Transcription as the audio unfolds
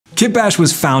KitBash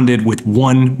was founded with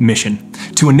one mission: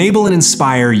 to enable and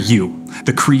inspire you,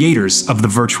 the creators of the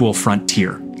virtual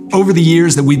frontier. Over the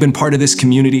years that we've been part of this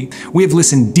community, we have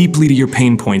listened deeply to your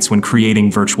pain points when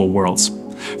creating virtual worlds.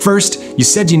 First, you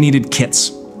said you needed kits.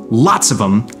 Lots of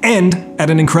them, and at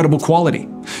an incredible quality.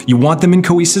 You want them in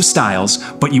cohesive styles,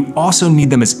 but you also need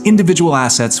them as individual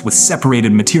assets with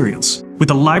separated materials.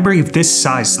 With a library of this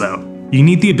size, though, you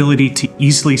need the ability to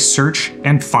easily search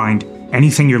and find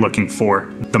anything you're looking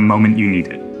for the moment you need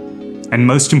it. And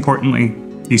most importantly,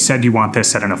 you said you want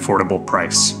this at an affordable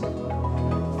price.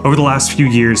 Over the last few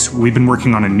years, we've been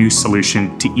working on a new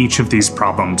solution to each of these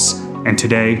problems, and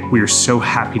today we are so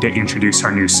happy to introduce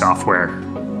our new software,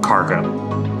 Cargo.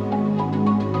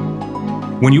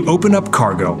 When you open up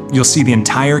Cargo, you'll see the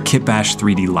entire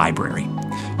KitBash3D library.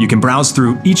 You can browse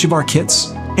through each of our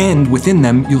kits, and within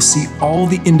them, you'll see all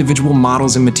the individual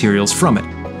models and materials from it.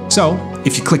 So,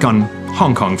 if you click on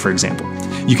Hong Kong, for example,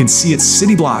 you can see its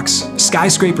city blocks,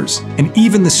 skyscrapers, and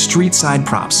even the street side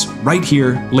props right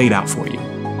here laid out for you.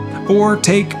 Or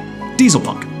take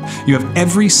Dieselpunk. You have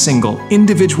every single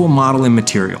individual model and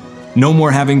material. No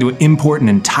more having to import an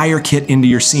entire kit into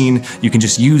your scene, you can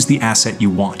just use the asset you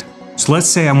want. So let's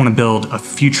say I want to build a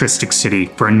futuristic city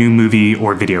for a new movie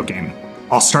or video game.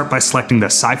 I'll start by selecting the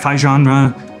sci-fi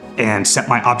genre and set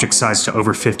my object size to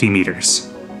over 50 meters.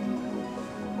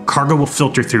 Cargo will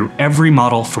filter through every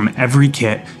model from every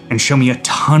kit and show me a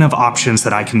ton of options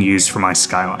that I can use for my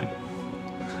skyline.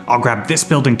 I'll grab this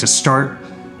building to start.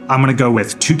 I'm gonna go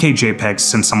with 2K JPEGs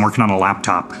since I'm working on a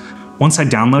laptop. Once I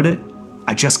download it,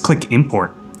 I just click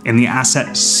import and the asset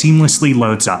seamlessly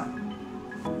loads up.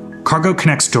 Cargo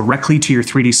connects directly to your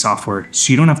 3D software,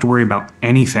 so you don't have to worry about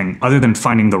anything other than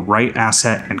finding the right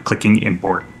asset and clicking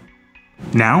import.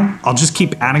 Now, I'll just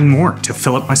keep adding more to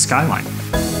fill up my skyline.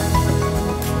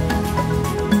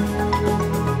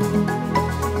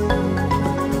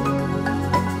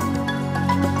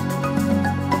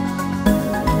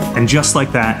 And just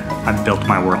like that, I've built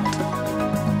my world.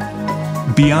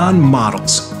 Beyond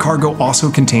models, Cargo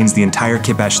also contains the entire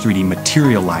KitBash3D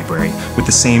material library with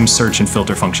the same search and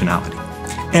filter functionality.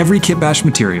 Every KitBash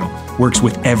material works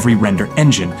with every render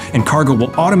engine, and Cargo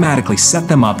will automatically set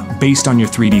them up based on your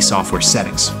 3D software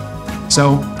settings.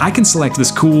 So I can select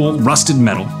this cool rusted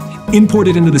metal, import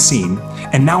it into the scene,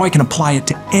 and now I can apply it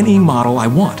to any model I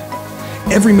want.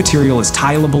 Every material is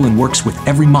tileable and works with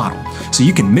every model, so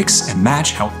you can mix and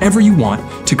match however you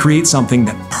want to create something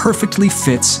that perfectly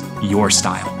fits your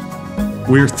style.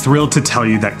 We're thrilled to tell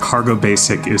you that Cargo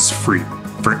Basic is free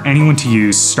for anyone to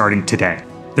use starting today.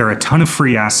 There are a ton of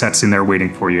free assets in there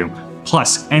waiting for you.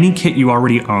 Plus, any kit you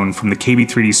already own from the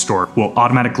KB3D store will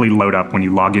automatically load up when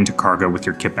you log into Cargo with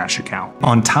your KitBash account.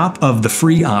 On top of the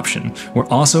free option, we're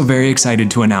also very excited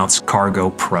to announce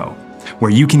Cargo Pro,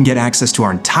 where you can get access to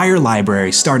our entire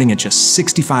library starting at just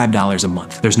 $65 a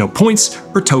month. There's no points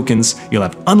or tokens. You'll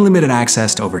have unlimited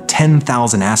access to over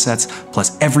 10,000 assets,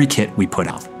 plus every kit we put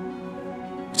out.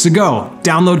 So go,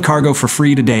 download Cargo for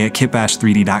free today at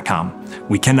kitbash3d.com.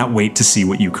 We cannot wait to see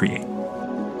what you create.